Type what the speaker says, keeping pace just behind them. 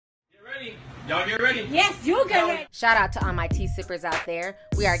Y'all get ready. Yes, you get ready. Shout out to all my tea sippers out there.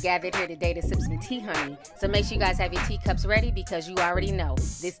 We are gathered here today to sip some tea, honey. So make sure you guys have your teacups ready because you already know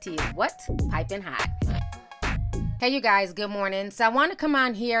this tea is what? Piping hot. Hey, you guys, good morning. So I want to come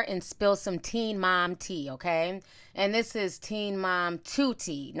on here and spill some Teen Mom tea, okay? And this is Teen Mom 2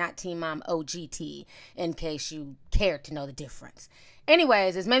 tea, not Teen Mom OG tea, in case you care to know the difference.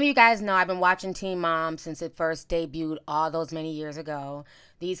 Anyways, as many of you guys know, I've been watching Teen Mom since it first debuted all those many years ago.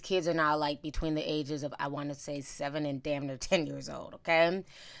 These kids are now like between the ages of, I want to say 7 and damn near 10 years old, okay?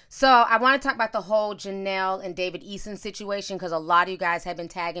 So I want to talk about the whole Jenelle and David Eason situation because a lot of you guys have been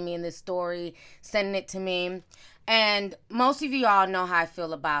tagging me in this story, sending it to me. And most of you all know how I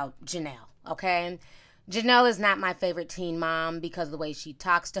feel about Jenelle, okay? Jenelle is not my favorite teen mom because of the way she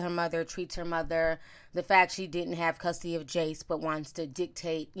talks to her mother, treats her mother, the fact she didn't have custody of Jace but wants to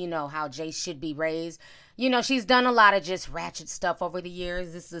dictate, you know, how Jace should be raised. You know, she's done a lot of just ratchet stuff over the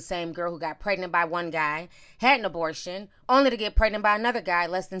years. This is the same girl who got pregnant by one guy, had an abortion, only to get pregnant by another guy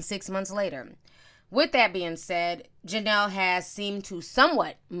less than 6 months later. With that being said, Jenelle has seemed to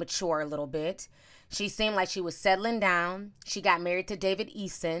somewhat mature a little bit. She seemed like she was settling down. She got married to David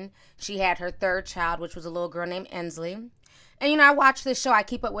Eason. She had her third child, which was a little girl named Ensley. And, you know, I watch this show. I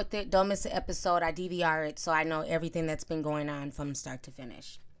keep up with it. Don't miss an episode. I DVR it, so I know everything that's been going on from start to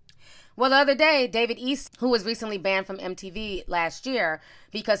finish. Well, the other day, David Eason, who was recently banned from MTV last year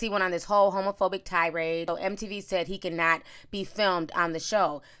because he went on this whole homophobic tirade. So MTV said he cannot be filmed on the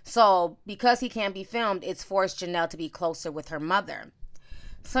show. So because he can't be filmed, it's forced Jenelle to be closer with her mother.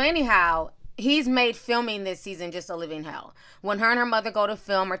 So anyhow, he's made filming this season just a living hell. When her and her mother go to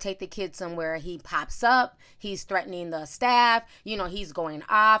film or take the kids somewhere, he pops up. He's threatening the staff. You know, he's going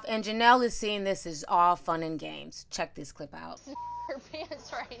off. And Jenelle is seeing this as all fun and games. Check this clip out. Her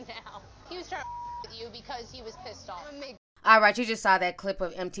pants right now. He was trying to with you because he was pissed off. All right, you just saw that clip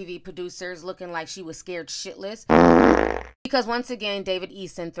of MTV producers looking like she was scared shitless. Because once again, David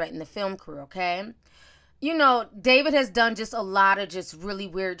Eason threatened the film crew, okay? You know, David has done just a lot of just really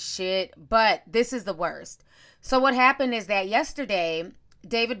weird shit, but this is the worst. So what happened is that yesterday,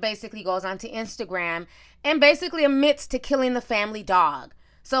 David basically goes onto Instagram and basically admits to killing the family dog.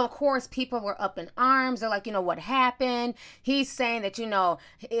 So, of course, people were up in arms. They're like, you know, what happened? He's saying that, you know,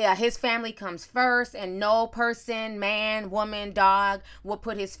 his family comes first and no person, man, woman, dog will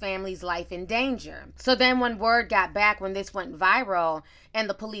put his family's life in danger. So then when word got back, when this went viral and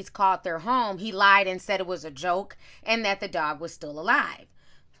the police called their home, he lied and said it was a joke and that the dog was still alive.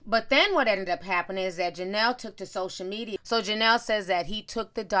 But then what ended up happening is that Jenelle took to social media. So Jenelle says that he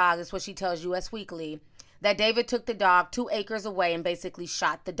took the dog, that's what she tells US Weekly, that David took the dog 2 acres away and basically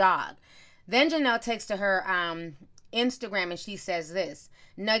shot the dog. Then Jenelle takes to her Instagram and she says this,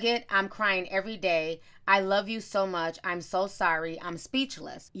 "Nugget, I'm crying every day. I love you so much. I'm so sorry. I'm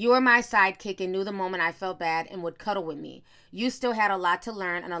speechless. You were my sidekick and knew the moment I felt bad and would cuddle with me. You still had a lot to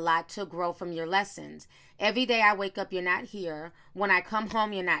learn and a lot to grow from your lessons. Every day I wake up, you're not here. When I come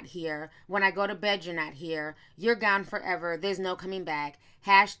home, you're not here. When I go to bed, you're not here. You're gone forever. There's no coming back.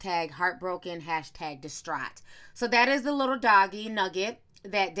 Hashtag heartbroken, hashtag distraught." So that is the little doggy Nugget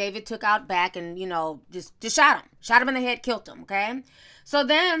that David took out back and, you know, just shot him. Shot him in the head, killed him, okay? So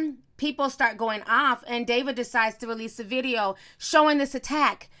then people start going off and David decides to release a video showing this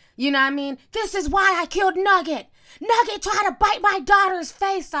attack. You know what I mean? "This is why I killed Nugget. Nugget tried to bite my daughter's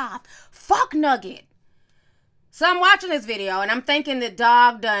face off. Fuck Nugget." So I'm watching this video and I'm thinking the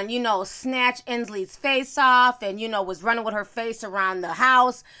dog done, you know, snatched Ensley's face off and, you know, was running with her face around the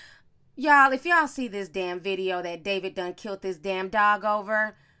house. Y'all, if y'all see this damn video that David done killed this damn dog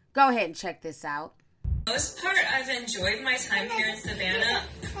over, go ahead and check this out. For the most part, I've enjoyed my time here in Savannah.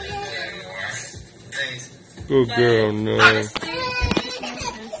 There you are. Thanks. Good girl, no. Honestly, for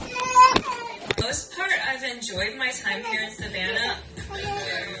the most part, I've enjoyed my time here in Savannah.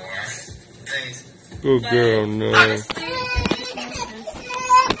 There you are. Thanks. Good girl, no.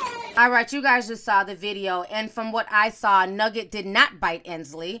 All right, you guys just saw the video, and from what I saw, Nugget did not bite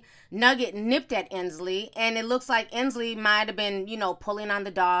Ensley. Nugget nipped at Ensley, and it looks like Ensley might have been, you know, pulling on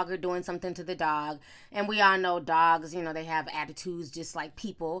the dog or doing something to the dog. And we all know dogs, you know, they have attitudes just like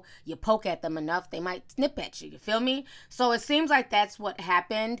people. You poke at them enough, they might snip at you. You feel me? So it seems like that's what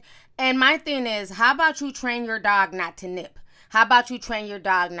happened. And my thing is, how about you train your dog not to nip? How about you train your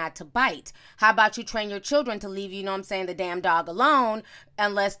dog not to bite? How about you train your children to leave, you know what I'm saying, the damn dog alone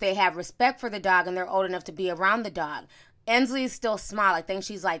unless they have respect for the dog and they're old enough to be around the dog? Ensley is still small. I think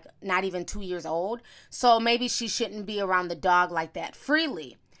she's like not even 2 years old. So maybe she shouldn't be around the dog like that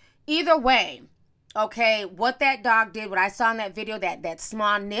freely. Either way, okay, what that dog did, what I saw in that video, that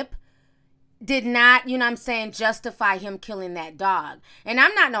small nip, did not, you know what I'm saying, justify him killing that dog. And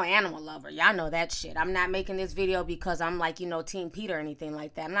I'm not no animal lover. Y'all know that shit. I'm not making this video because I'm like, you know, Team Peter or anything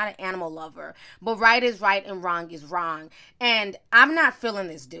like that. I'm not an animal lover. But right is right and wrong is wrong. And I'm not feeling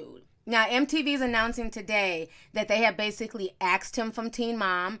this dude. Now, MTV is announcing today that they have basically axed him from Teen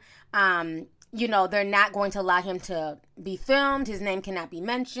Mom. You know, they're not going to allow him to be filmed. His name cannot be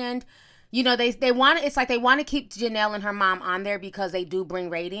mentioned. You know, they want to, it's like they want to keep Jenelle and her mom on there because they do bring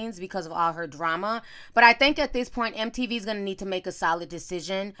ratings because of all her drama. But I think at this point, MTV is going to need to make a solid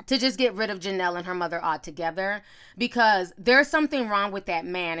decision to just get rid of Jenelle and her mother altogether, because there's something wrong with that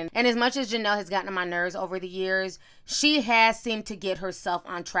man. And as much as Jenelle has gotten on my nerves over the years, she has seemed to get herself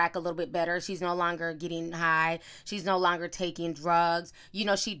on track a little bit better. She's no longer getting high. She's no longer taking drugs. You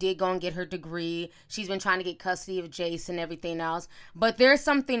know, she did go and get her degree. She's been trying to get custody of Jace and everything else. But there's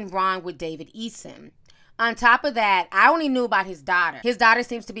something wrong with David Eason. On top of that, I only knew about his daughter. His daughter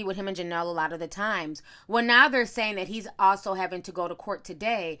seems to be with him and Jenelle a lot of the times. Well, now they're saying that he's also having to go to court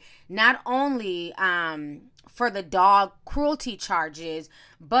today, not only for the dog cruelty charges,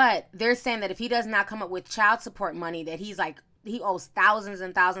 but they're saying that if he does not come up with child support money, that he owes thousands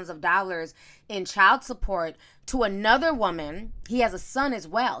and thousands of dollars in child support to another woman. He has a son as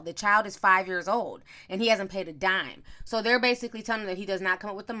well. The child is 5 years old and he hasn't paid a dime. So they're basically telling him that if he does not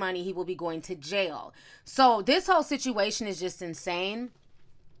come up with the money, he will be going to jail. So this whole situation is just insane.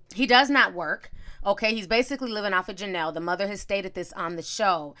 He does not work. Okay, he's basically living off of Jenelle. The mother has stated this on the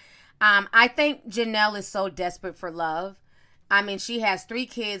show. I think Jenelle is so desperate for love. I mean, she has 3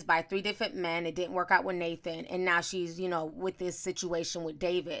 kids by 3 different men. It didn't work out with Nathan. And now she's, you know, with this situation with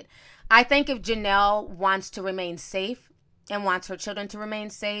David. I think if Jenelle wants to remain safe and wants her children to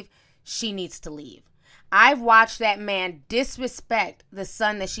remain safe, she needs to leave. I've watched that man disrespect the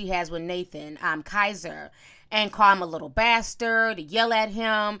son that she has with Nathan, Kaiser, and call him a little bastard, yell at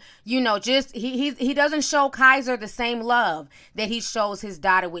him. You know, just he doesn't show Kaiser the same love that he shows his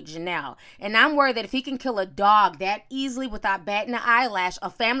daughter with Jenelle. And I'm worried that if he can kill a dog that easily without batting an eyelash, a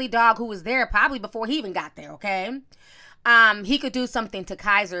family dog who was there probably before he even got there, okay? He could do something to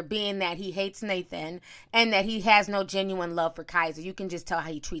Kaiser, being that he hates Nathan and that he has no genuine love for Kaiser. You can just tell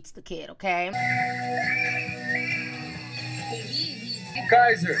how he treats the kid, okay?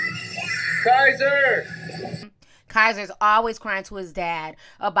 Kaiser! Kaiser's always crying to his dad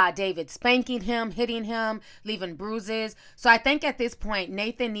about David spanking him, hitting him, leaving bruises. So I think at this point,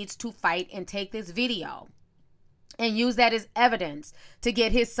 Nathan needs to fight and take this video and use that as evidence to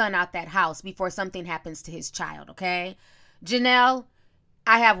get his son out that house before something happens to his child, okay? Jenelle,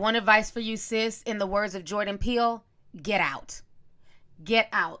 I have one advice for you, sis. In the words of Jordan Peele, get out. Get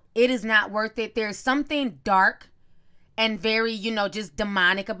out. It is not worth it. There's something dark and very, you know, just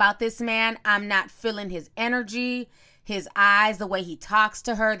demonic about this man. I'm not feeling his energy, his eyes, the way he talks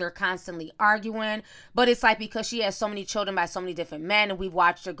to her. They're constantly arguing. But it's like because she has so many children by so many different men and we've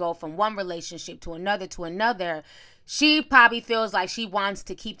watched her go from one relationship to another, she probably feels like she wants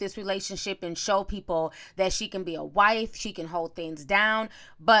to keep this relationship and show people that she can be a wife, she can hold things down.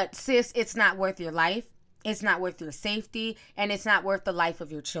 But sis, it's not worth your life. It's not worth your safety. And it's not worth the life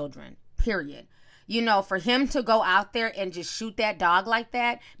of your children, period. You know, for him to go out there and just shoot that dog like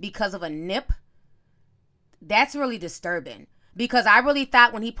that because of a nip, that's really disturbing. Because I really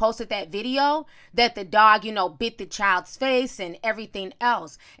thought when he posted that video that the dog, you know, bit the child's face and everything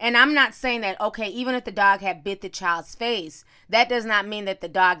else. And I'm not saying that, okay, even if the dog had bit the child's face, that does not mean that the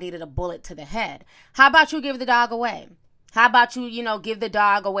dog needed a bullet to the head. How about you give the dog away? How about you, you know, give the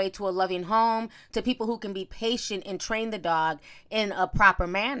dog away to a loving home, to people who can be patient and train the dog in a proper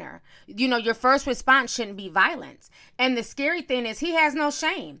manner? You know, your first response shouldn't be violence. And the scary thing is he has no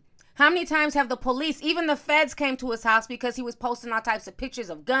shame. How many times have the police, even the feds, came to his house because he was posting all types of pictures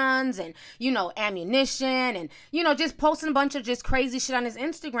of guns and, you know, ammunition and, you know, just posting a bunch of just crazy shit on his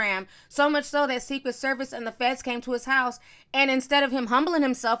Instagram. So much so that Secret Service and the feds came to his house. And instead of him humbling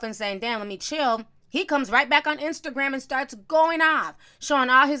himself and saying, damn, let me chill, he comes right back on Instagram and starts going off, showing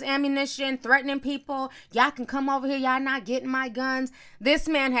all his ammunition, threatening people. Y'all can come over here. Y'all not getting my guns. This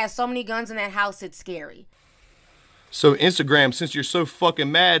man has so many guns in that house, it's scary. So Instagram, since you're so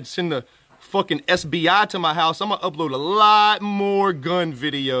fucking mad, send the fucking SBI to my house. I'm gonna upload a lot more gun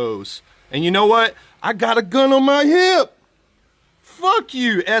videos. And you know what? I got a gun on my hip. Fuck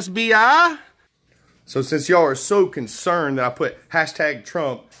you, SBI. So since y'all are so concerned that I put hashtag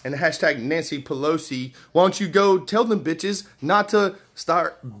Trump and hashtag Nancy Pelosi, why don't you go tell them bitches not to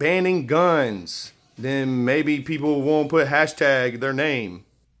start banning guns? Then maybe people won't put hashtag their name.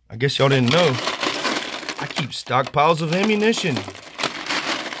 I guess y'all didn't know. I keep stockpiles of ammunition.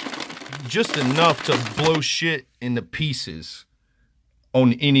 Just enough to blow shit into pieces.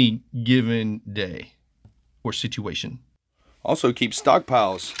 on any given day or situation. Also keep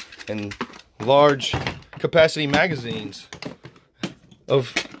stockpiles and large capacity magazines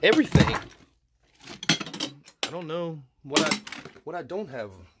of everything. I don't know what I don't have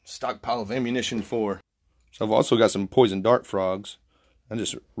a stockpile of ammunition for. So I've also got some poison dart frogs. I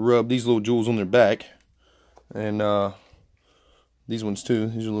just rub these little jewels on their back. And these ones too.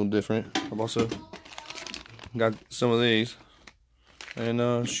 These are a little different. I've also got some of these.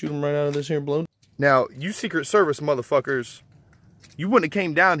 And shoot them right out of this here blow. Now, you Secret Service motherfuckers, you wouldn't have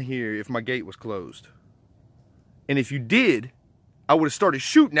came down here if my gate was closed. And if you did, I would have started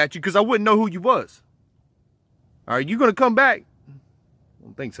shooting at you because I wouldn't know who you was. All right, you gonna come back? I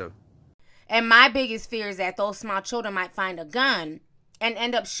don't think so. And my biggest fear is that those small children might find a gun and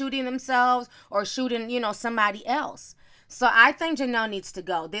end up shooting themselves or shooting, you know, somebody else. So I think Jenelle needs to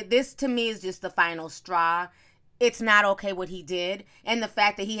go. This to me is just the final straw. It's not okay what he did. And the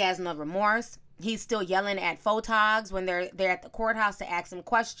fact that he has no remorse. He's still yelling at photogs when they're at the courthouse to ask him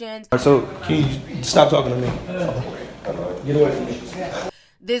questions. So, can you stop talking to me? Get away from me.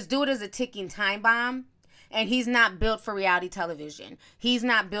 This dude is a ticking time bomb. And he's not built for reality television. He's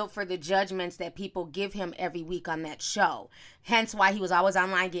not built for the judgments that people give him every week on that show. Hence why he was always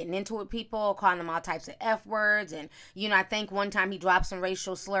online getting into it with people, calling them all types of F words. And, you know, I think one time he dropped some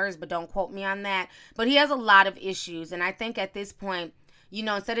racial slurs, but don't quote me on that. But he has a lot of issues. And I think at this point, you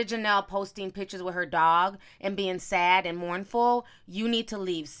know, instead of Jenelle posting pictures with her dog and being sad and mournful, you need to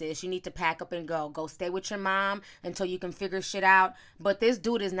leave, sis. You need to pack up and go. Go stay with your mom until you can figure shit out. But this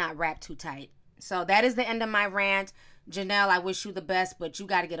dude is not wrapped too tight. So that is the end of my rant. Jenelle, I wish you the best, but you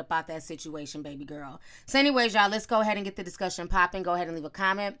got to get up out that situation, baby girl. So anyways, y'all, let's go ahead and get the discussion popping. Go ahead and leave a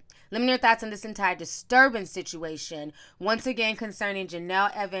comment. Let me know your thoughts on this entire disturbing situation. Once again, concerning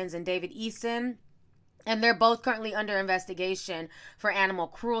Jenelle Evans and David Eason. And they're both currently under investigation for animal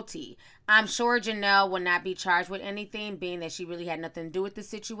cruelty. I'm sure Jenelle will not be charged with anything, being that she really had nothing to do with the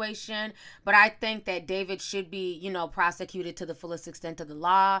situation. But I think that David should be, you know, prosecuted to the fullest extent of the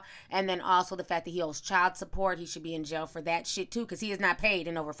law. And then also the fact that he owes child support. He should be in jail for that shit too, because he has not paid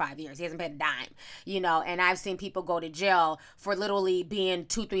in over 5 years. He hasn't paid a dime, you know. And I've seen people go to jail for literally being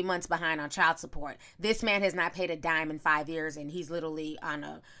 2-3 months behind on child support. This man has not paid a dime in 5 years, and he's literally on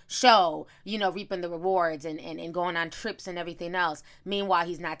a show, you know, reaping the rewards and going on trips and everything else. Meanwhile,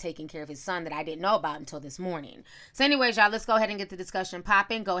 he's not taking care of his son that I didn't know about until this morning. So anyways, y'all, let's go ahead and get the discussion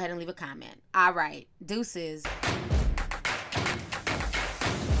popping. Go ahead and leave a comment. All right. Deuces.